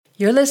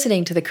You're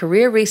listening to the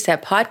Career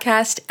Reset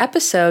Podcast,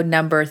 episode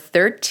number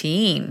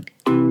 13.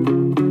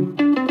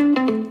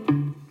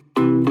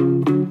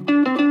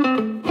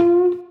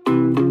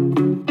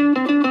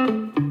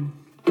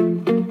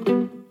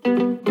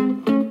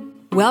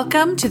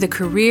 Welcome to the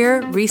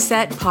Career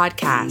Reset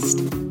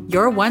Podcast,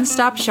 your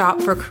one-stop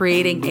shop for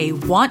creating a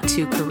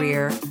want-to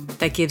career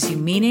that gives you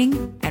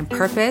meaning and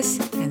purpose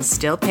and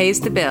still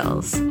pays the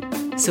bills.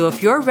 So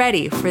if you're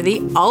ready for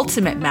the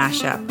ultimate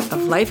mashup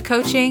of life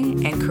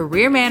coaching and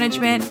career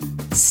management,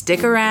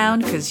 stick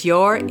around because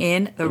you're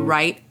in the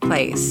right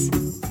place.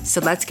 So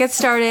let's get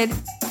started.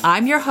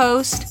 I'm your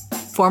host,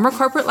 former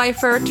corporate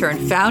lifer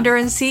turned founder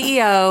and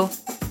CEO,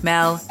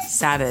 Mel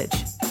Savage.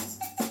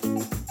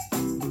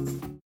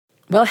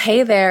 Well,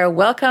 hey there.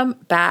 Welcome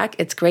back.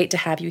 It's great to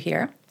have you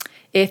here.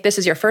 If this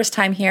is your first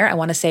time here, I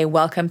want to say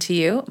welcome to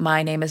you.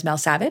 My name is Mel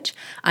Savage.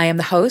 I am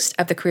the host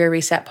of the Career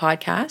Reset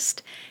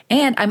Podcast,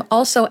 and I'm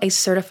also a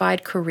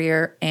certified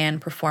career and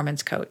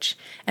performance coach.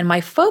 And my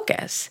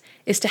focus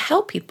is to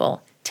help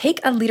people take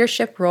a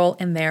leadership role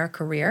in their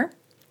career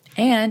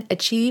and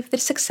achieve the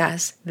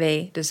success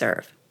they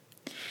deserve.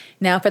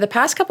 Now, for the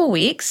past couple of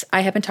weeks,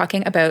 I have been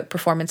talking about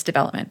performance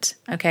development,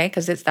 okay?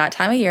 Because it's that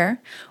time of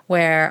year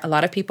where a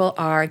lot of people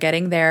are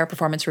getting their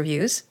performance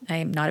reviews.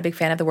 I'm not a big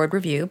fan of the word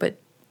review, but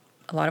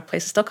a lot of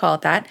places still call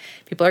it that.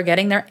 People are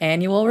getting their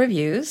annual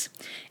reviews,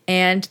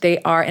 and they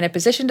are in a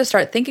position to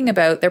start thinking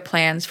about their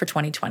plans for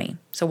 2020.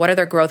 So what are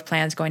their growth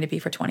plans going to be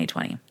for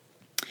 2020?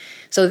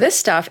 So this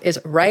stuff is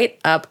right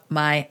up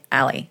my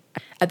alley.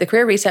 At the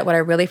Career Reset, what I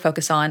really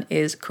focus on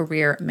is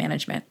career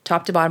management,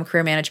 top to bottom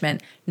career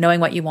management, knowing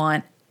what you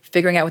want,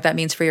 figuring out what that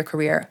means for your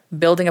career,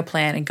 building a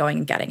plan and going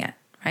and getting it,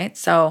 right?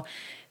 So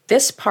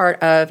this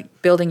part of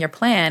building your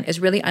plan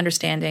is really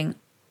understanding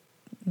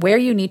where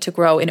you need to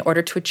grow in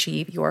order to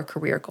achieve your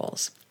career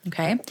goals,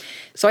 okay?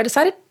 So I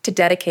decided to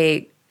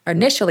dedicate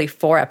initially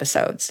 4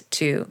 episodes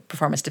to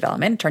performance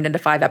development, turned into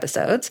 5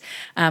 episodes,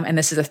 and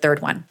this is the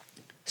third one.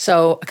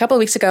 So a couple of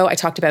weeks ago, I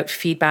talked about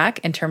feedback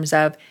in terms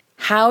of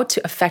how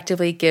to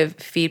effectively give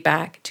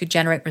feedback to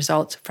generate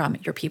results from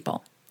your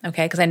people,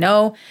 okay? Because I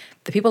know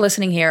the people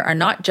listening here are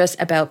not just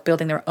about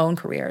building their own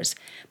careers,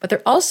 but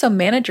they're also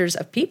managers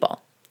of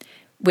people,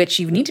 which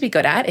you need to be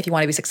good at if you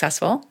want to be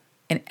successful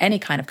in any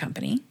kind of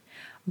company.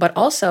 But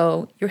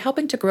also you're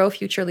helping to grow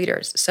future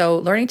leaders. So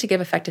learning to give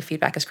effective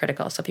feedback is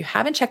critical. So if you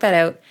haven't checked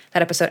that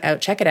episode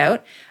out, check it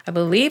out. I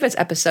believe it's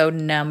episode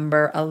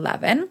number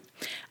 11,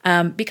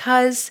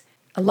 because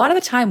a lot of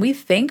the time we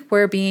think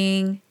we're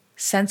being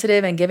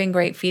sensitive and giving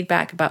great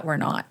feedback, but we're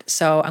not.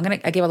 So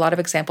I gave a lot of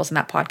examples in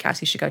that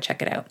podcast. You should go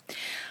check it out.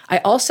 I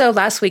also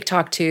last week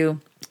talked to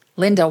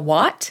Linda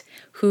Watt,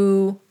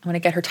 who, I'm going to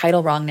get her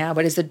title wrong now,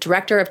 but is the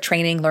Director of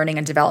Training, Learning,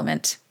 and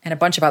Development, and a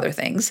bunch of other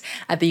things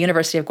at the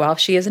University of Guelph.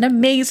 She is an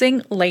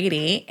amazing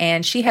lady,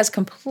 and she has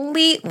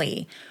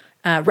completely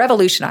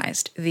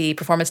revolutionized the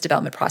performance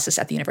development process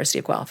at the University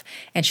of Guelph.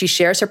 And she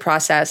shares her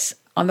process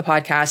on the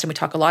podcast, and we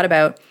talk a lot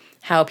about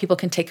how people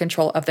can take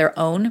control of their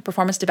own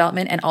performance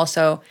development and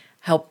also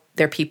help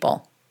their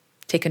people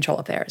take control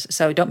of theirs.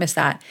 So don't miss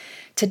that.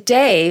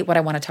 Today, what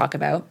I want to talk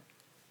about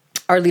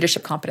are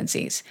leadership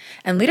competencies.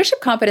 And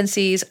leadership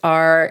competencies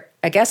are,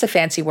 I guess, a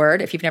fancy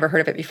word if you've never heard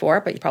of it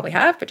before, but you probably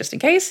have, but just in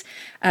case.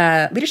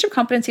 Leadership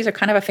competencies are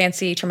kind of a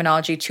fancy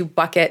terminology to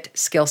bucket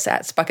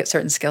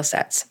certain skill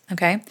sets,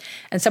 okay?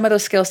 And some of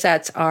those skill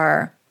sets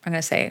are, I'm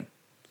going to say,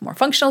 more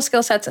functional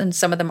skill sets, and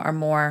some of them are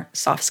more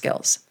soft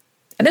skills.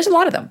 And there's a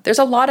lot of them. There's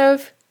a lot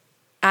of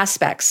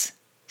aspects,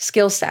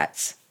 skill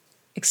sets,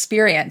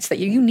 experience that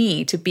you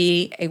need to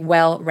be a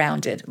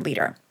well-rounded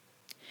leader.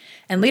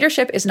 And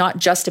leadership is not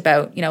just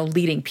about,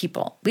 leading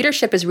people.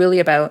 Leadership is really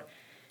about,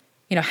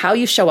 how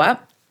you show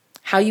up,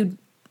 how you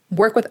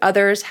work with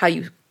others, how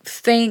you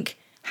think,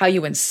 how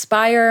you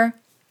inspire,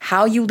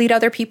 how you lead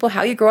other people,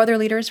 how you grow other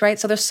leaders, right?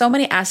 So there's so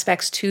many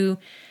aspects to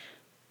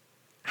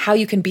how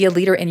you can be a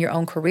leader in your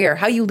own career,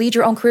 how you lead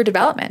your own career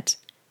development,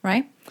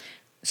 right?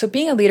 So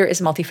being a leader is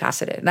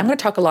multifaceted. And I'm going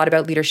to talk a lot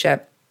about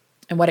leadership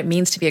and what it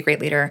means to be a great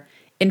leader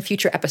in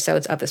future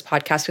episodes of this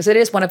podcast, because it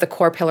is one of the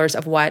core pillars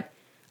of what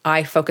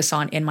I focus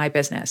on in my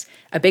business.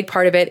 A big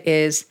part of it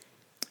is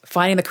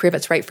finding the career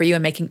that's right for you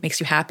and makes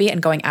you happy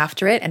and going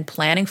after it and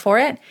planning for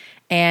it.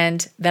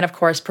 And then, of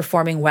course,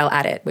 performing well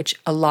at it, which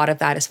a lot of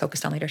that is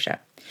focused on leadership.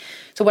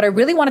 So what I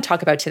really want to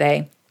talk about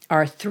today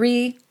are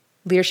 3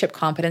 leadership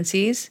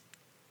competencies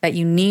that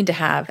you need to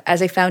have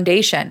as a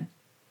foundation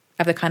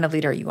of the kind of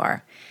leader you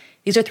are.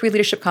 These are 3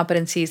 leadership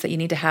competencies that you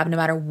need to have no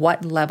matter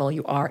what level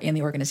you are in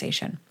the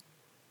organization.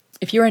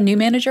 If you're a new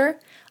manager,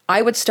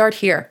 I would start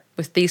here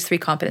with these 3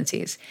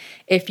 competencies.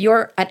 If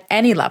you're at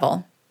any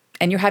level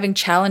and you're having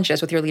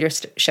challenges with your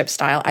leadership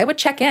style, I would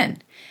check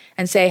in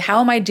and say,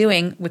 how am I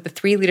doing with the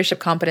 3 leadership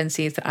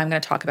competencies that I'm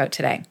going to talk about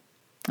today?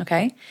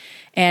 Okay?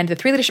 And the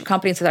 3 leadership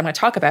competencies that I'm going to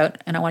talk about,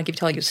 and I want to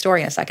tell you a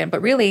story in a second,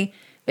 but really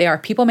they are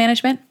people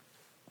management,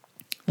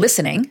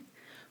 listening,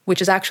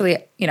 which is actually,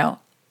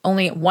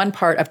 only one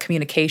part of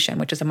communication,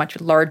 which is a much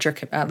larger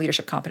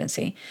leadership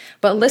competency.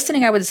 But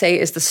listening, I would say,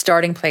 is the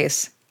starting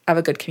place of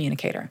a good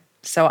communicator.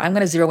 So I'm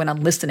going to zero in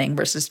on listening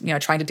versus,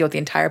 trying to deal with the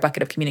entire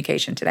bucket of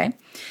communication today.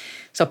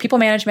 So people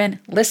management,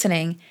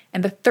 listening,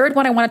 and the third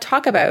one I want to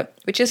talk about,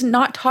 which is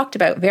not talked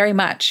about very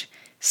much,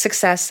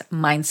 success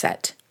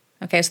mindset.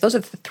 Okay, so those are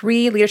the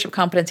 3 leadership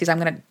competencies I'm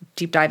going to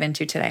deep dive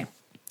into today.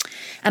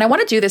 And I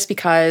want to do this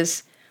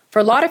because for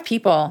a lot of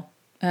people,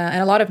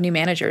 and a lot of new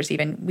managers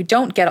even, we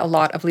don't get a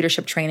lot of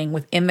leadership training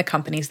within the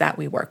companies that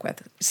we work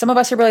with. Some of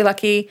us are really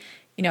lucky,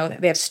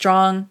 they have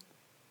strong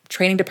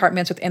training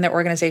departments within their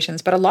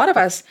organizations, but a lot of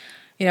us,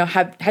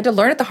 have had to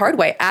learn it the hard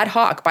way, ad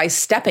hoc, by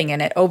stepping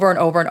in it over and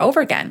over and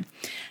over again.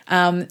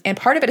 And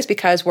part of it is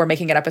because we're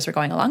making it up as we're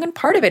going along, and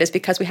part of it is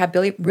because we have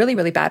really, really,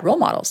 really bad role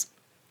models,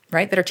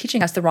 right, that are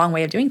teaching us the wrong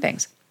way of doing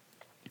things.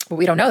 But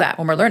we don't know that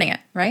when we're learning it,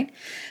 right?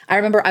 I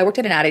remember I worked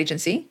at an ad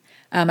agency.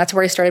 That's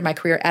where I started my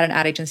career, at an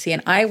ad agency.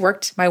 And I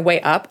worked my way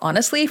up,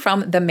 honestly,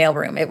 from the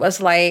mailroom. It was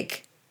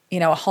like,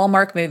 a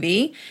Hallmark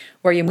movie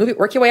where you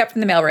work your way up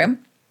from the mailroom.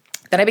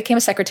 Then I became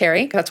a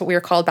secretary, because that's what we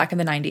were called back in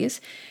the 90s.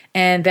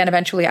 And then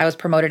eventually I was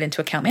promoted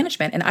into account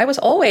management. And I was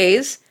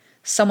always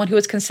someone who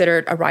was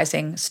considered a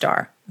rising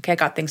star. Okay, I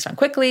got things done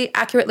quickly,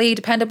 accurately,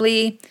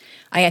 dependably.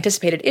 I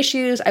anticipated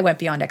issues. I went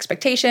beyond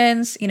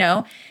expectations,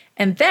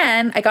 And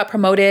then I got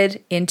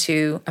promoted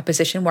into a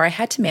position where I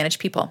had to manage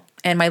people.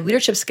 And my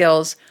leadership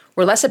skills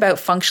were less about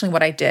functionally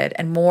what I did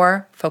and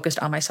more focused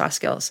on my soft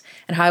skills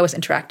and how I was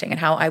interacting and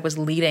how I was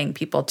leading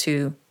people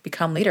to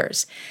become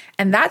leaders.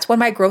 And that's when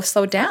my growth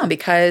slowed down,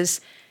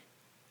 because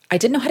I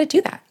didn't know how to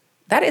do that.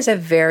 That is a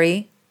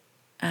very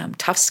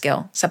tough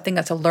skill, something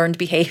that's a learned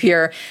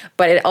behavior,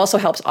 but it also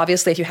helps,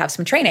 obviously, if you have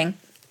some training.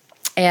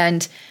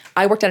 And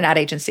I worked at an ad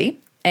agency.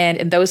 And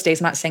in those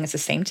days, I'm not saying it's the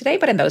same today,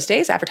 but in those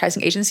days,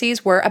 advertising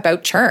agencies were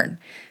about churn.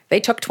 They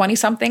took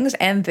 20-somethings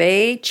and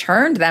they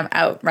churned them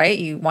out, right?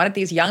 You wanted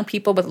these young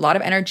people with a lot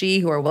of energy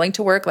who are willing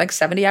to work like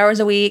 70 hours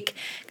a week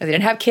because they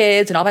didn't have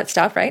kids and all that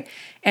stuff, right?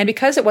 And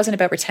because it wasn't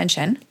about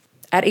retention,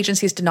 ad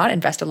agencies did not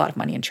invest a lot of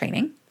money in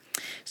training.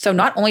 So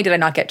not only did I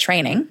not get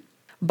training,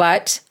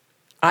 but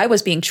I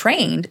was being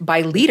trained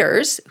by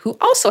leaders who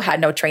also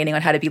had no training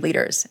on how to be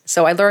leaders.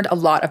 So I learned a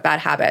lot of bad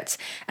habits.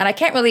 And I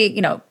can't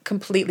really,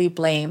 completely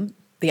blame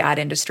the ad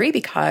industry,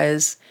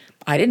 because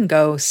I didn't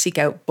go seek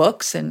out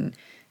books, and,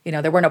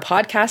 there were no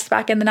podcasts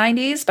back in the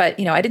 90s, but,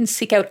 I didn't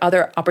seek out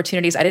other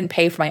opportunities. I didn't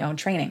pay for my own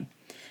training.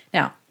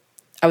 Now,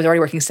 I was already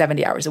working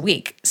 70 hours a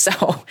week.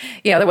 So,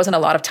 there wasn't a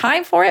lot of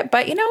time for it.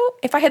 But,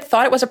 if I had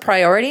thought it was a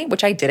priority,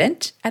 which I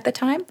didn't at the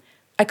time,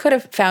 I could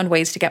have found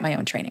ways to get my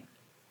own training.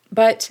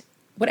 But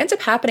what ends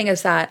up happening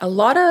is that a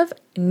lot of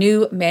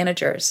new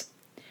managers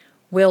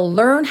will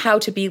learn how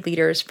to be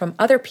leaders from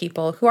other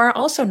people who are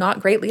also not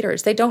great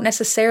leaders. They don't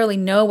necessarily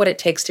know what it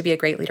takes to be a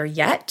great leader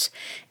yet.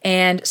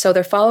 And so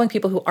they're following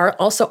people who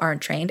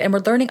aren't trained, and we're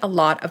learning a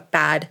lot of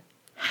bad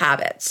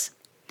habits.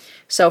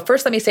 So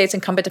first, let me say it's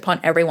incumbent upon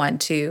everyone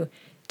to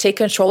take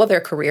control of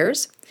their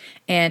careers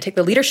and take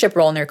the leadership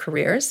role in their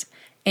careers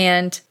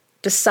and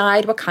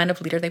decide what kind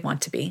of leader they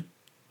want to be.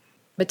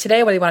 But today,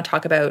 I really want to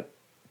talk about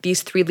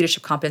these 3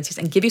 leadership competencies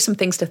and give you some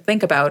things to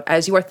think about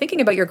as you are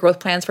thinking about your growth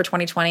plans for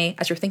 2020,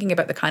 as you're thinking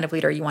about the kind of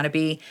leader you want to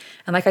be.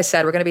 And like I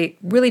said, we're going to be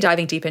really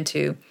diving deep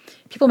into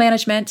people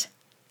management,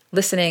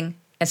 listening,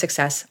 and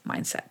success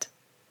mindset.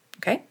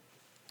 Okay?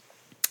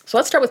 So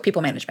let's start with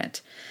people management.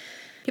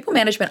 People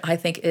management, I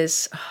think,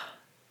 is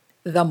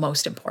the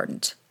most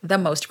important, the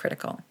most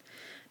critical.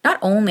 Not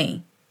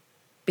only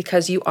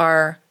because you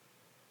are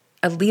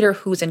a leader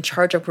who's in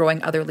charge of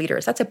growing other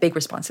leaders. That's a big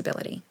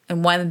responsibility,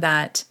 and one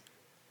that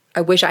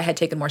I wish I had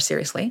taken more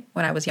seriously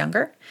when I was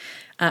younger.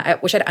 I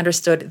wish I'd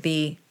understood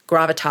the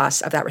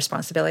gravitas of that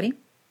responsibility.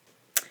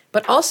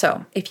 But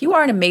also, if you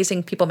are an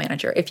amazing people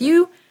manager, if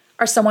you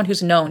are someone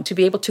who's known to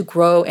be able to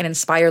grow and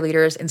inspire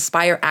leaders,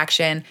 inspire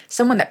action,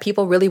 someone that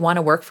people really want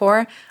to work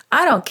for,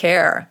 I don't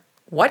care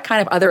what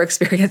kind of other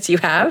experience you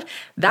have,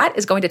 that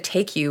is going to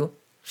take you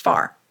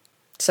far.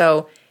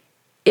 So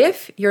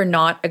if you're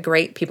not a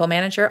great people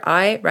manager,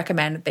 I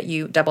recommend that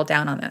you double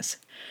down on this.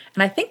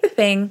 And I think the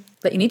thing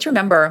that you need to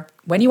remember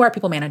when you are a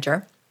people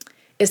manager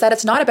is that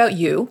it's not about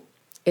you,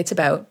 it's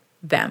about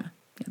them.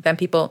 Them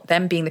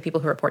being the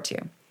people who report to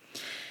you.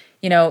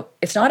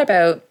 It's not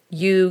about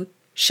you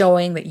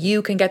showing that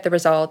you can get the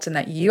results and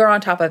that you're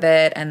on top of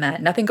it and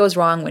that nothing goes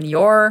wrong when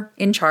you're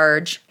in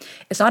charge.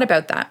 It's not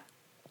about that.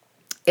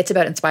 It's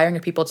about inspiring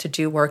your people to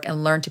do work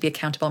and learn to be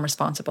accountable and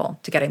responsible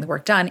to getting the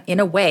work done in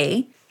a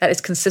way that is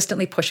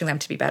consistently pushing them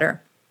to be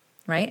better,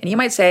 right? And you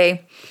might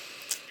say,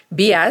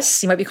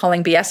 BS, you might be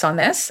calling BS on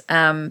this,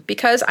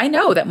 because I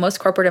know that most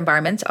corporate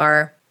environments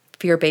are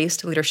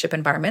fear-based leadership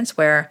environments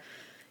where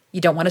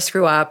you don't want to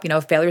screw up.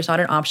 Failure is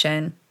not an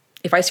option.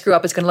 If I screw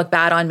up, it's going to look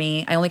bad on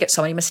me. I only get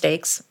so many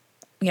mistakes.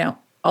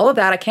 All of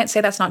that, I can't say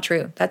that's not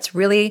true. That's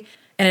really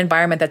an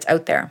environment that's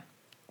out there.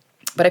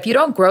 But if you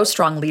don't grow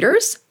strong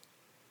leaders,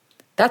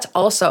 that's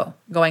also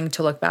going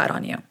to look bad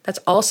on you. That's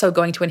also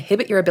going to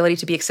inhibit your ability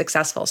to be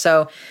successful.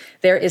 So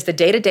there is the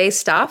day-to-day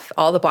stuff,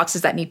 all the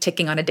boxes that need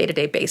ticking on a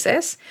day-to-day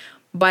basis.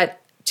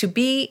 But to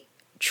be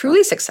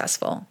truly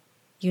successful,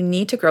 You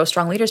need to grow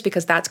strong leaders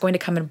because that's going to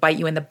come and bite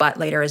you in the butt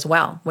later as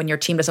well when your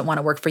team doesn't want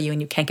to work for you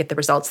and you can't get the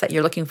results that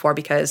you're looking for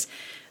because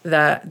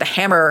the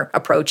hammer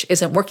approach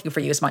isn't working for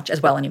you as much as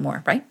well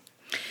anymore, right?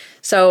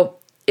 So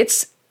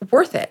it's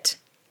worth it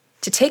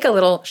to take a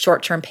little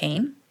short-term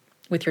pain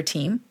with your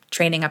team,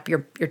 training up your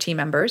team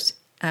members,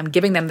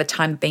 giving them the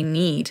time they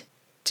need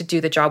to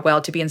do the job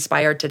well, to be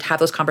inspired, to have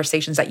those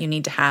conversations that you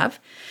need to have.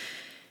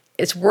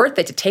 It's worth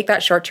it to take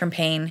that short-term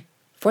pain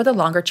for the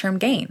longer-term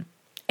gain.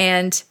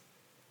 And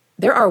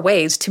there are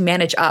ways to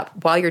manage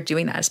up while you're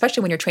doing that,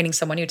 especially when you're training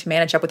someone new, to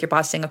manage up with your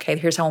boss saying, okay,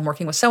 here's how I'm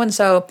working with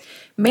so-and-so.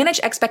 Manage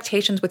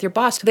expectations with your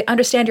boss so they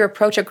understand your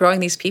approach of growing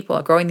these people,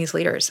 of growing these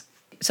leaders.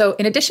 So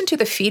in addition to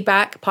the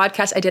feedback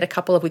podcast I did a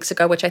couple of weeks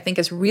ago, which I think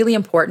is really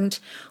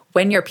important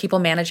when you're people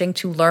managing,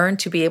 to learn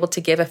to be able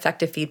to give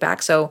effective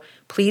feedback. So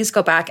please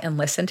go back and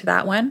listen to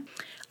that one.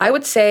 I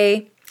would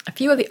say a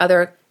few of the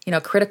other,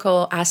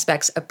 critical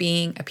aspects of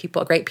being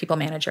a great people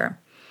manager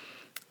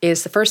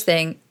is, the first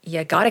thing,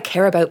 you got to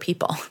care about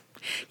people.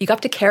 You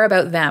got to care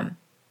about them.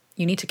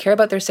 You need to care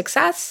about their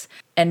success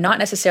and not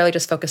necessarily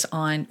just focus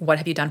on what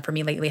have you done for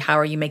me lately? How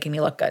are you making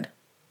me look good?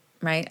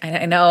 Right?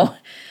 I know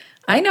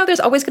there's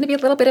always going to be a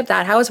little bit of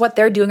that. How is what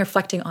they're doing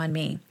reflecting on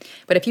me?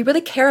 But if you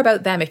really care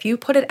about them, if you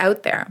put it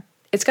out there,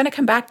 it's going to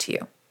come back to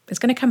you. It's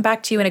going to come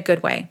back to you in a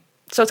good way.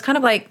 So it's kind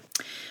of like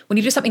when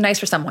you do something nice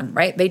for someone,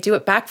 right? They do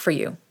it back for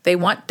you. They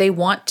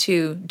want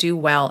to do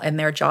well in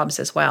their jobs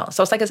as well.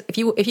 So it's like if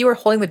you were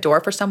holding the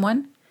door for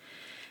someone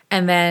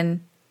and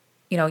then,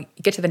 you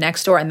get to the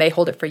next door and they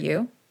hold it for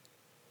you.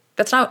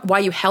 That's not why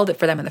you held it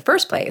for them in the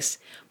first place.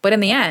 But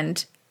in the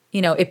end,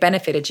 it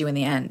benefited you in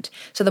the end.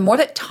 So the more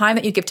that time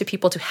that you give to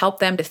people to help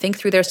them, to think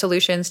through their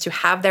solutions, to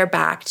have their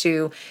back,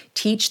 to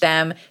teach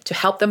them, to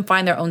help them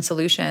find their own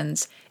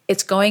solutions,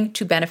 it's going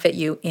to benefit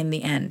you in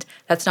the end.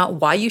 That's not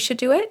why you should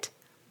do it,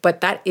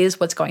 but that is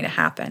what's going to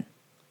happen.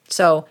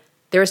 So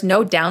there is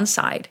no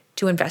downside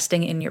to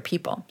investing in your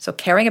people. So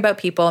caring about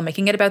people,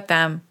 making it about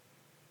them,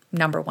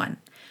 number one.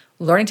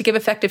 Learning to give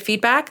effective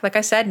feedback, like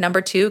I said,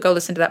 number two, go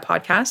listen to that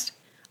podcast.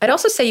 I'd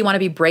also say you want to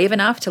be brave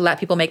enough to let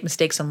people make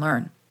mistakes and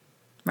learn,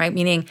 right?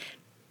 Meaning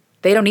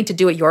they don't need to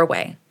do it your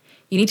way.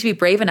 You need to be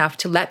brave enough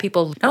to let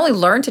people not only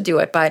learn to do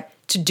it, but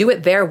to do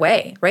it their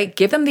way, right?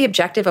 Give them the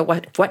objective of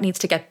what needs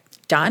to get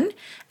done,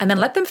 and then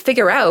let them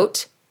figure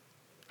out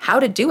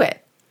how to do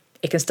it.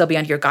 It can still be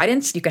under your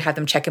guidance. You can have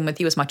them check in with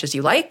you as much as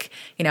you like.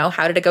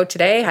 How did it go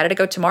today? How did it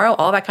go tomorrow?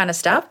 All that kind of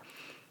stuff.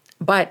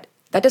 But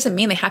that doesn't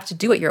mean they have to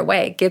do it your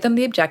way. Give them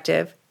the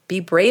objective. Be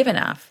brave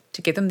enough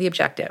to give them the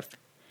objective.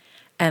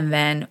 And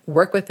then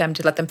work with them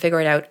to let them figure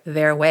it out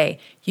their way.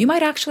 You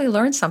might actually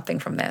learn something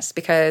from this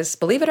because,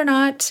 believe it or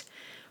not,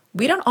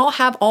 we don't all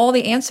have all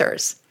the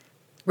answers.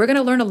 We're going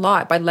to learn a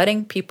lot by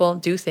letting people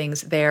do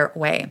things their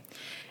way.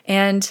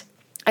 And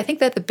I think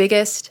that the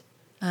biggest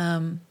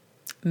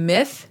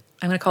myth,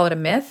 I'm going to call it a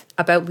myth,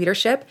 about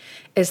leadership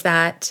is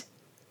that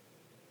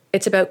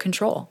it's about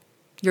control.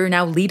 You're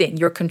now leading,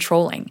 you're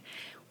controlling.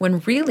 When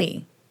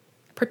really,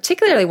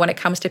 particularly when it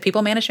comes to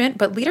people management,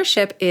 but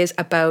leadership is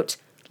about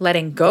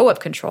letting go of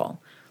control,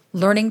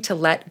 learning to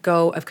let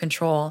go of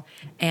control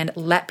and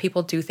let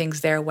people do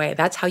things their way.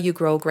 That's how you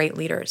grow great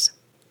leaders.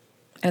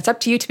 And it's up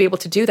to you to be able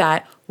to do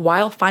that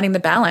while finding the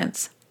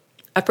balance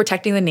of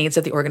protecting the needs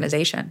of the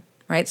organization,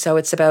 right? So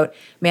it's about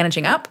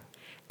managing up,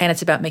 and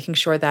it's about making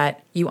sure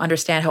that you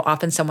understand how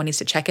often someone needs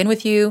to check in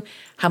with you,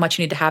 how much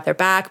you need to have their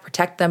back,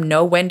 protect them,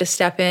 know when to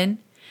step in.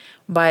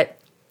 But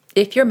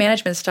if your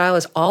management style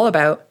is all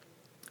about,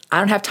 I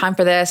don't have time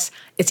for this,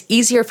 it's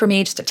easier for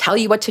me just to tell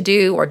you what to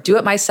do or do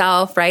it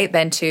myself, right,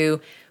 than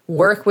to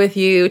work with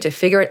you, to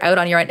figure it out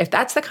on your own. If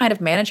that's the kind of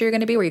manager you're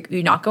going to be, where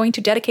you're not going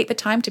to dedicate the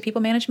time to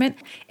people management,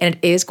 and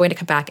it is going to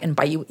come back and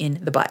bite you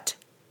in the butt.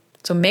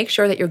 So make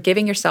sure that you're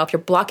giving yourself,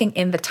 you're blocking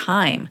in the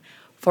time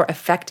for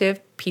effective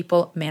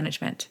people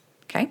management,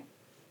 okay?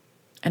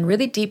 And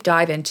really deep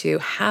dive into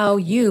how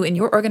you in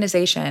your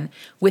organization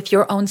with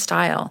your own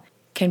style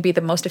can be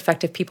the most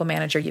effective people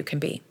manager you can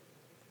be.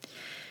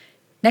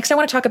 Next, I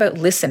want to talk about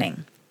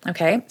listening,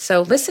 okay?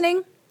 So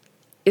listening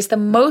is the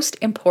most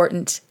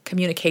important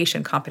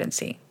communication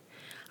competency.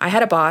 I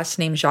had a boss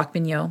named Jacques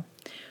Mignot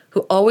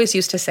who always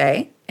used to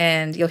say,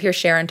 and you'll hear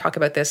Sharon talk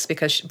about this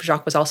because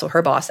Jacques was also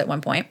her boss at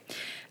one point.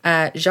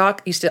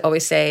 Jacques used to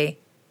always say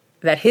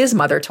that his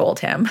mother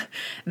told him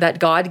that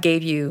God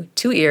gave you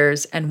 2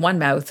 ears and 1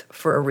 mouth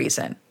for a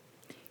reason.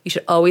 You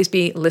should always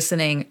be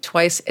listening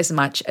twice as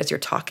much as you're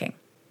talking.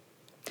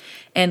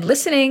 And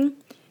listening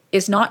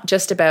is not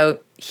just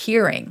about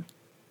hearing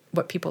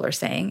what people are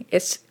saying.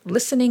 It's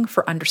listening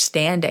for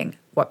understanding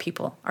what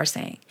people are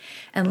saying.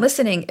 And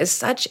listening is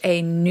such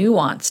a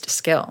nuanced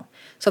skill.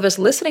 So there's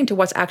listening to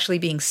what's actually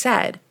being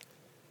said,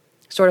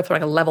 sort of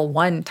like a level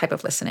 1 type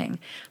of listening.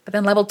 But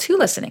then level 2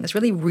 listening is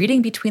really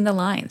reading between the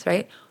lines,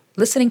 right?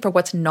 Listening for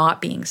what's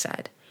not being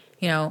said.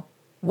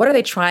 What are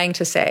they trying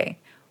to say?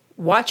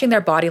 Watching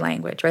their body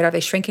language, right? Are they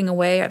shrinking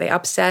away? Are they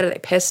upset? Are they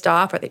pissed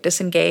off? Are they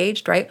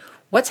disengaged, right?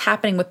 What's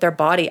happening with their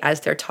body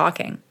as they're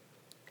talking?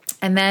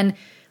 And then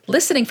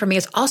Listening for me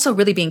is also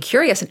really being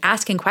curious and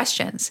asking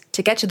questions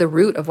to get to the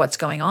root of what's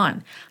going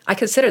on. I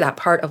consider that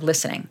part of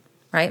listening,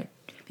 right?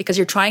 Because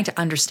you're trying to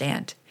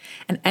understand.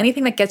 And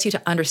anything that gets you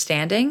to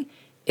understanding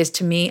is,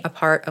 to me, a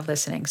part of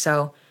listening.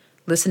 So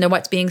listen to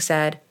what's being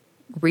said,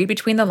 read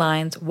between the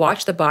lines,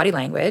 watch the body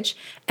language,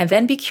 and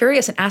then be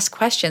curious and ask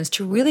questions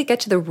to really get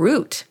to the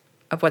root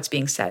of what's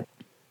being said.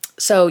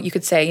 So you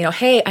could say,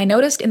 hey, I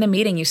noticed in the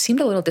meeting you seemed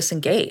a little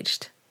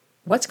disengaged.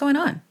 What's going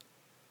on?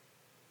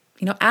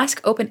 Ask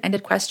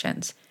open-ended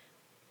questions.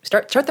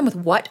 Start them with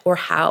what or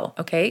how,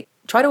 okay?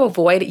 Try to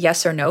avoid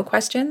yes or no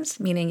questions,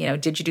 meaning,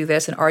 did you do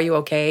this and are you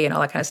okay and all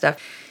that kind of stuff.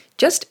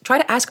 Just try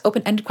to ask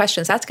open-ended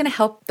questions. That's going to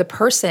help the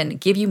person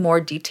give you more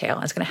detail.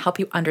 And it's going to help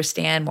you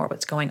understand more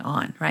what's going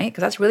on, right?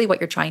 Because that's really what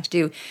you're trying to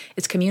do,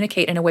 is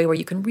communicate in a way where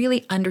you can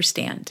really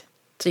understand.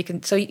 So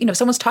if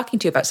someone's talking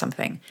to you about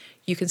something,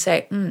 you can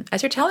say,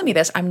 as you're telling me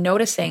this, I'm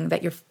noticing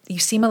that you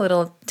seem a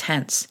little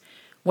tense.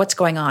 What's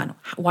going on?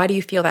 Why do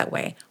you feel that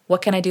way?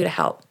 What can I do to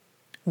help?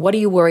 What are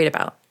you worried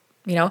about?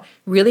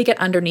 Really get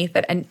underneath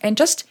it and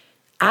just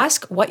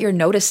ask what you're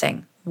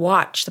noticing.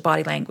 Watch the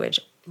body language.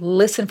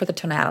 Listen for the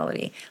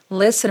tonality.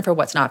 Listen for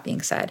what's not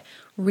being said.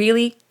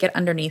 Really get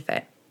underneath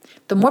it.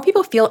 The more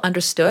people feel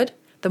understood,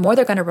 the more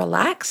they're going to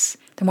relax,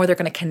 the more they're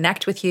going to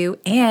connect with you,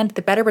 and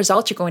the better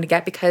results you're going to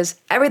get because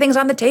everything's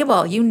on the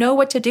table. You know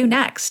what to do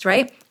next,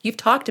 right? You've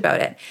talked about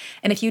it.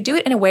 And if you do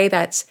it in a way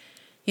that's,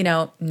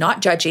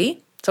 not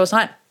judgy, so it's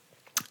not,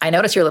 I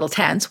notice you're a little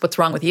tense. What's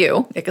wrong with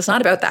you? It's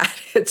not about that.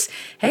 It's,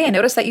 hey, I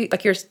notice that you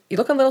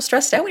look a little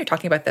stressed out when you're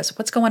talking about this.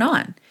 What's going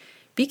on?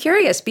 Be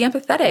curious, be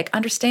empathetic,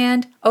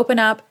 understand, open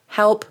up,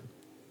 help.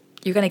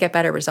 You're going to get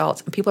better results,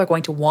 and people are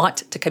going to want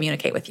to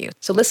communicate with you.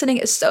 So listening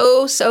is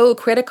so, so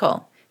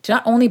critical to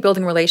not only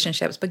building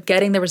relationships, but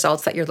getting the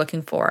results that you're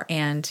looking for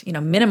and,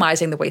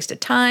 minimizing the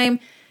wasted time.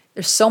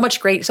 There's so many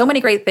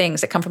great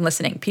things that come from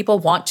listening. People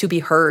want to be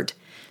heard.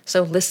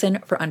 So listen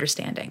for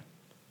understanding.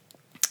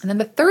 And then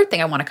the third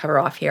thing I want to cover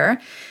off here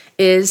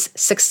is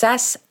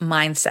success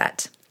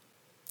mindset.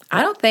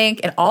 I don't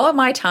think in all of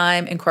my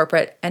time in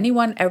corporate,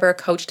 anyone ever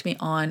coached me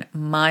on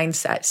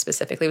mindset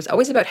specifically. It was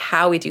always about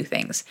how we do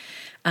things,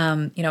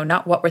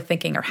 not what we're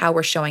thinking or how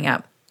we're showing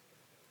up.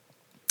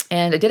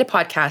 And I did a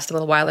podcast a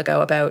little while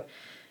ago about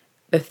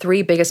the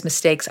 3 biggest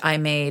mistakes I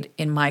made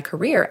in my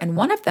career. And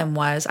one of them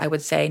was, I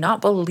would say,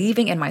 not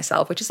believing in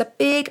myself, which is a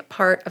big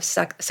part of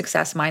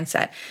success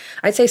mindset.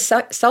 I'd say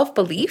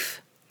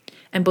self-belief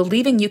and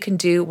believing you can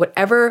do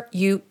whatever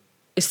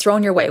is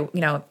thrown your way,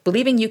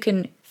 believing you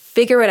can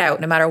figure it out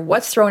no matter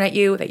what's thrown at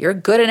you, that you're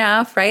good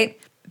enough, right?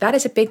 That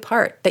is a big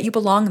part, that you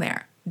belong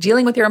there.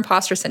 Dealing with your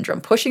imposter syndrome,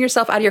 pushing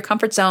yourself out of your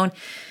comfort zone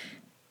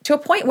to a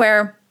point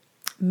where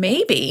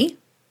maybe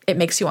it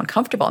makes you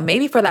uncomfortable.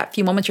 Maybe for that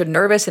few moments you're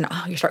nervous and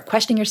you start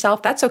questioning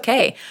yourself. That's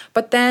okay.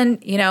 But then,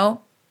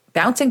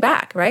 bouncing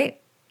back, right?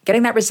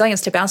 Getting that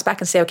resilience to bounce back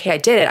and say, okay, I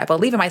did it. I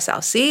believe in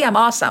myself. See, I'm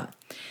awesome.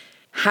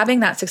 Having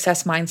that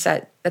success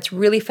mindset that's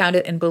really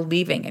founded in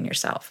believing in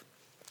yourself.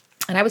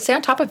 And I would say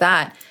on top of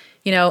that,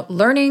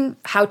 learning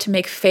how to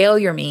make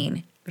failure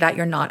mean that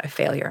you're not a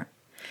failure.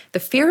 The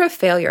fear of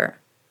failure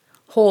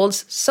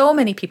holds so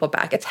many people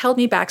back. It's held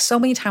me back so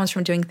many times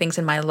from doing things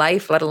in my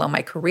life, let alone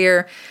my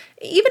career,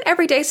 even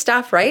everyday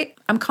stuff, right?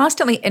 I'm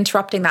constantly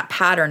interrupting that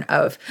pattern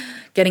of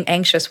getting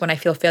anxious when I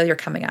feel failure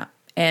coming up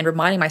and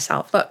reminding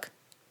myself, look,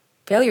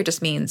 failure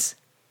just means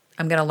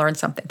I'm going to learn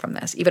something from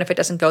this, even if it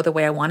doesn't go the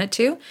way I want it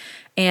to.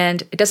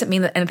 And it doesn't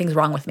mean that anything's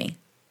wrong with me.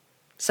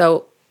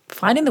 So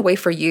finding the way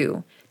for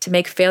you to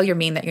make failure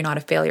mean that you're not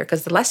a failure,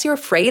 because the less you're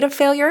afraid of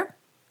failure,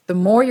 the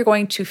more you're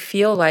going to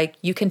feel like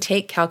you can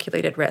take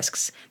calculated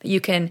risks, that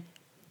you can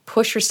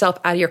push yourself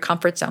out of your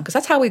comfort zone, because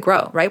that's how we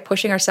grow, right?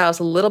 Pushing ourselves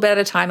a little bit at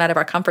a time out of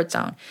our comfort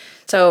zone.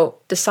 So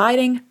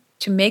deciding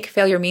to make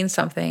failure mean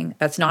something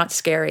that's not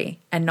scary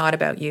and not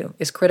about you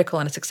is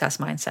critical in a success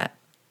mindset.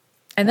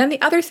 And then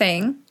the other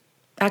thing,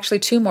 actually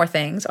 2 more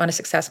things on a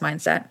success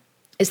mindset,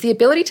 is the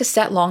ability to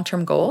set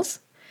long-term goals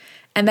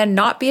and then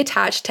not be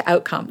attached to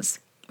outcomes,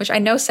 which I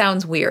know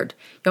sounds weird.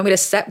 You want me to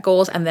set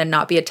goals and then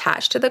not be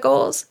attached to the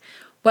goals?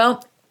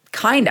 Well,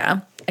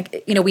 kinda.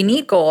 We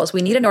need goals.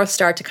 We need a North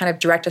Star to kind of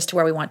direct us to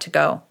where we want to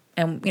go.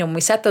 And when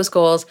we set those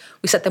goals,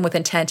 we set them with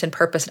intent and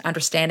purpose and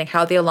understanding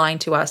how they align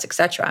to us,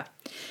 etc.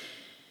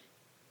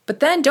 But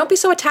then don't be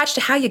so attached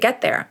to how you get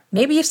there.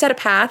 Maybe you've set a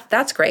path.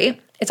 That's great.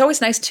 It's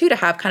always nice too to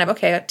have kind of,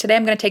 okay, today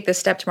I'm going to take this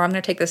step. Tomorrow I'm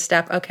going to take this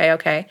step.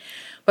 Okay.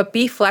 But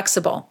be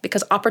flexible,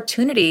 because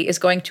opportunity is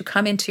going to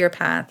come into your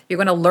path. You're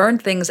going to learn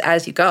things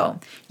as you go.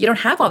 You don't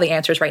have all the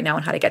answers right now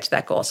on how to get to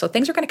that goal. So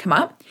things are going to come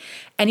up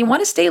and you want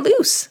to stay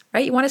loose,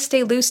 right? You want to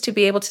stay loose to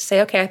be able to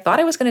say, okay, I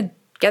thought I was going to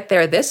get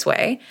there this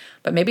way,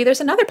 but maybe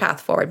there's another path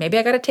forward. Maybe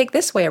I got to take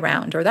this way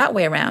around or that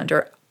way around,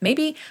 or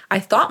maybe I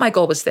thought my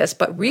goal was this,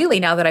 but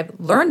really now that I've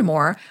learned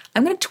more,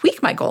 I'm going to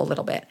tweak my goal a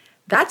little bit.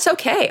 That's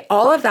okay.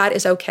 All of that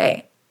is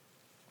okay.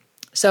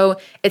 So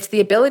it's the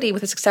ability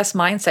with a success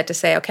mindset to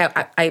say, okay,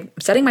 I'm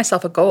setting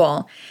myself a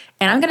goal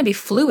and I'm going to be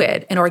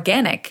fluid and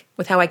organic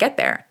with how I get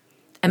there.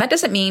 And that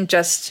doesn't mean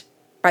just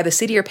by the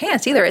seat of your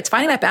pants either. It's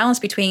finding that balance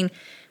between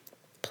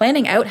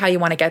planning out how you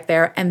want to get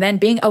there, and then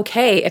being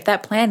okay if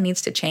that plan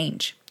needs to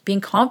change.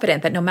 Being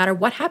confident that no matter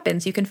what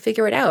happens, you can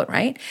figure it out,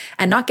 right?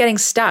 And not getting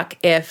stuck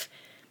if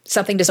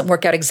something doesn't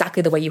work out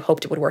exactly the way you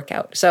hoped it would work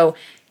out. So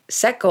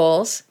set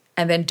goals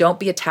and then don't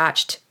be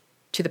attached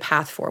to the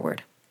path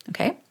forward,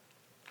 okay?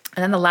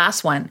 And then the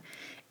last one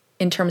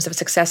in terms of a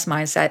success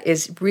mindset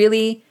is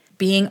really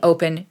being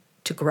open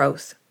to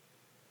growth,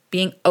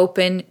 being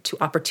open to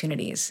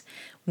opportunities.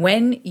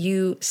 When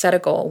you set a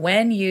goal,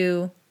 when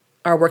you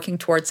are working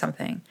towards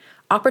something,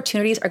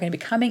 opportunities are going to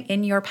be coming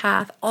in your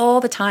path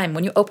all the time.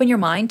 When you open your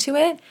mind to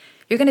it,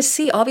 you're going to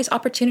see all these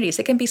opportunities.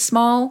 It can be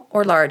small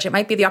or large. It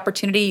might be the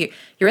opportunity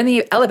you're in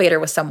the elevator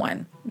with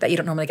someone that you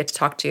don't normally get to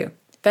talk to.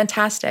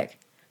 Fantastic.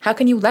 How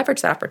can you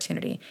leverage that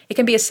opportunity? It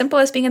can be as simple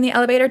as being in the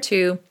elevator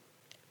to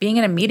being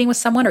in a meeting with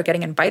someone or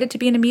getting invited to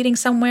be in a meeting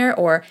somewhere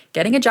or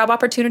getting a job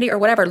opportunity or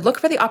whatever. Look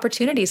for the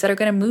opportunities that are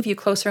going to move you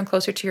closer and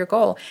closer to your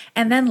goal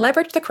and then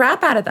leverage the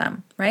crap out of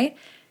them, right?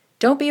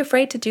 Don't be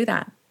afraid to do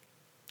that.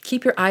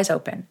 Keep your eyes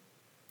open.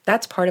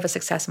 That's part of a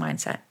success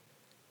mindset.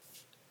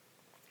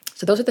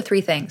 So those are the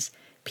 3 things: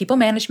 people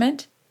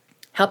management,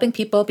 helping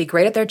people be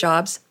great at their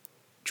jobs,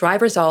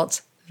 drive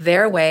results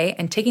their way,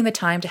 and taking the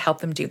time to help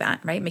them do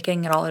that, right?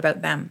 Making it all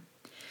about them.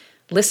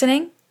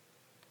 Listening.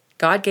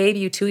 God gave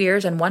you 2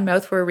 ears and 1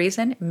 mouth for a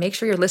reason. Make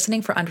sure you're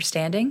listening for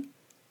understanding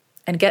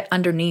and get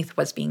underneath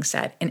what's being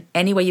said in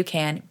any way you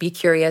can. Be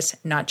curious,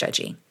 not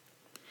judgy.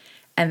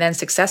 And then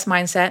success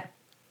mindset,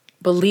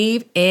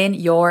 believe in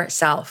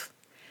yourself.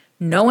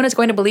 No one is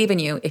going to believe in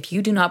you if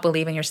you do not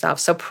believe in yourself.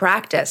 So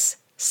practice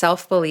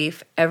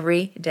self-belief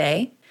every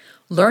day.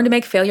 Learn to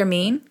make failure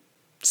mean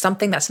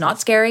something that's not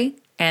scary,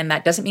 and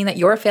that doesn't mean that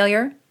you're a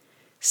failure.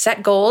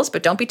 Set goals,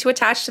 but don't be too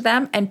attached to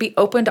them, and be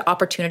open to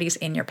opportunities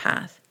in your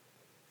path.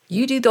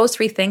 You do those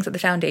 3 things at the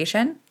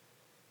foundation,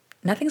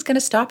 nothing's going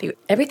to stop you.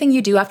 Everything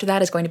you do after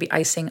that is going to be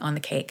icing on the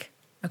cake.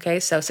 Okay,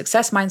 so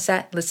success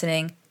mindset,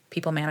 listening,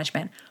 people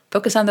management.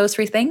 Focus on those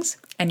 3 things,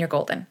 and you're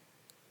golden.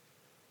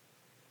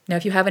 Now,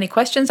 if you have any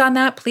questions on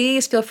that,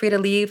 please feel free to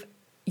leave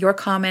your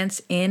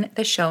comments in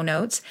the show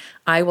notes.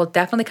 I will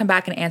definitely come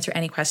back and answer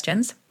any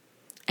questions.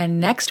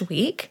 And next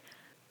week,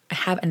 I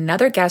have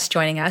another guest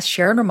joining us,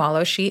 Sharon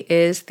Romalo. She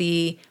is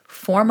the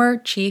former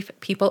Chief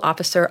People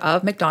Officer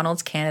of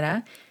McDonald's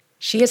Canada.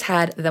 She has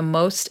had the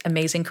most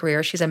amazing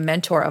career. She's a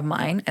mentor of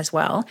mine as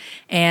well.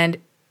 And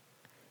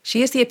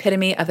she is the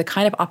epitome of the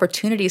kind of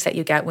opportunities that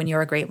you get when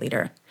you're a great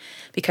leader.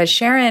 Because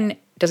Sharon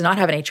does not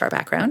have an HR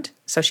background.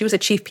 So she was a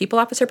Chief People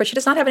Officer, but she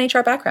does not have an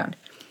HR background.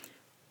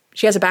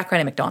 She has a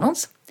background in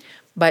McDonald's,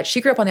 but she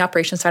grew up on the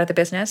operations side of the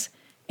business.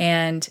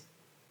 And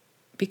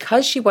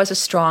because she was a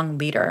strong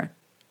leader,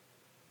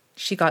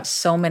 she got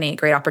so many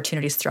great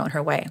opportunities thrown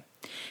her way.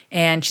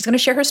 And she's going to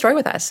share her story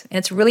with us. And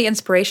it's really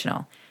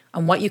inspirational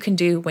on what you can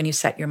do when you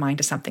set your mind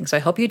to something. So I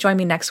hope you join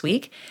me next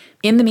week.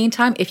 In the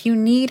meantime, if you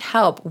need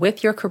help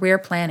with your career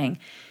planning,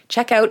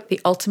 check out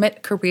the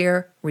Ultimate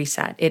Career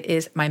Reset. It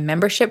is my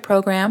membership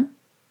program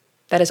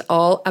that is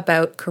all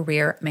about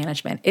career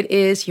management. It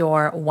is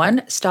your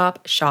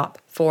one-stop shop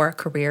for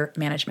career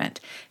management.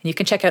 And you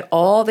can check out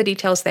all the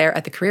details there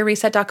at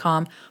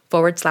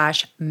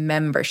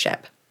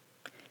thecareerreset.com/membership.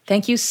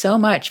 Thank you so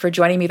much for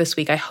joining me this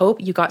week. I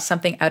hope you got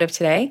something out of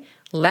today.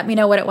 Let me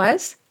know what it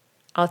was.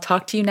 I'll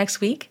talk to you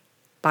next week.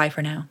 Bye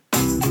for now.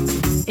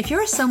 If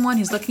you're someone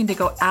who's looking to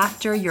go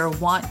after your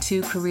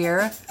want-to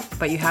career,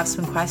 but you have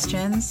some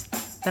questions,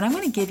 then I'm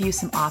going to give you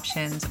some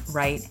options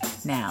right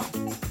now.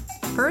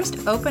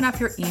 First, open up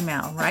your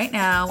email right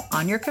now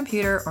on your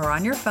computer or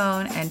on your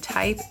phone and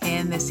type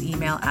in this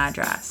email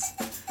address,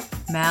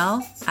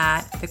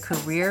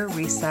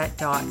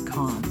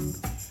 mel@thecareerreset.com.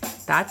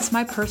 That's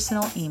my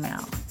personal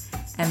email.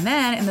 And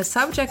then in the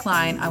subject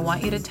line, I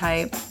want you to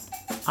type,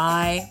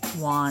 I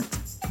want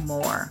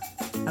more.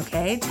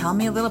 Okay, tell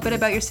me a little bit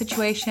about your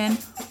situation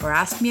or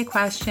ask me a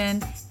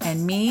question,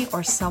 and me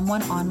or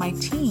someone on my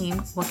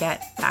team will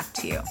get back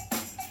to you.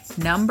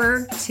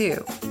 Number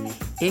 2,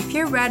 if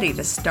you're ready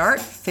to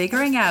start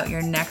figuring out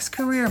your next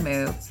career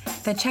move,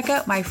 then check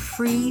out my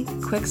free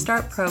quick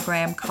start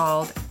program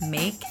called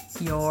Make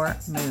Your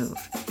Move.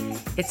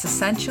 It's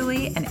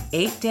essentially an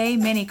 8-day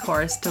mini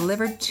course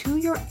delivered to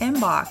your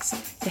inbox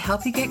to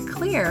help you get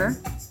clear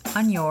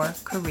on your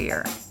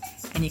career.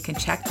 And you can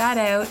check that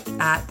out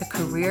at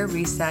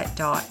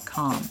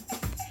thecareerreset.com.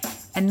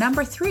 And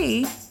number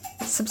 3,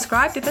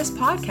 subscribe to this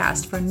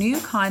podcast for new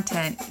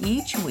content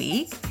each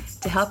week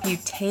to help you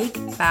take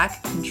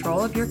back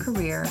control of your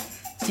career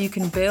so you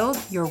can build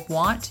your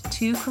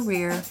want-to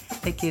career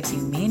that gives you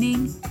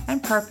meaning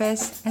and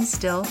purpose and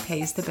still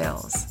pays the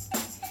bills.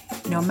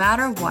 No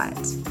matter what,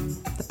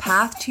 the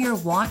path to your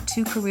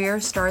want-to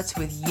career starts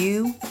with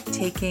you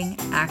taking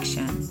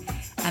action.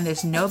 And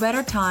there's no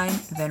better time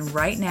than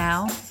right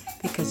now,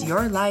 because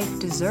your life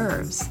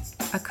deserves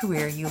a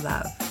career you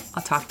love.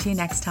 I'll talk to you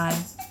next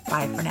time.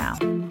 Bye for now.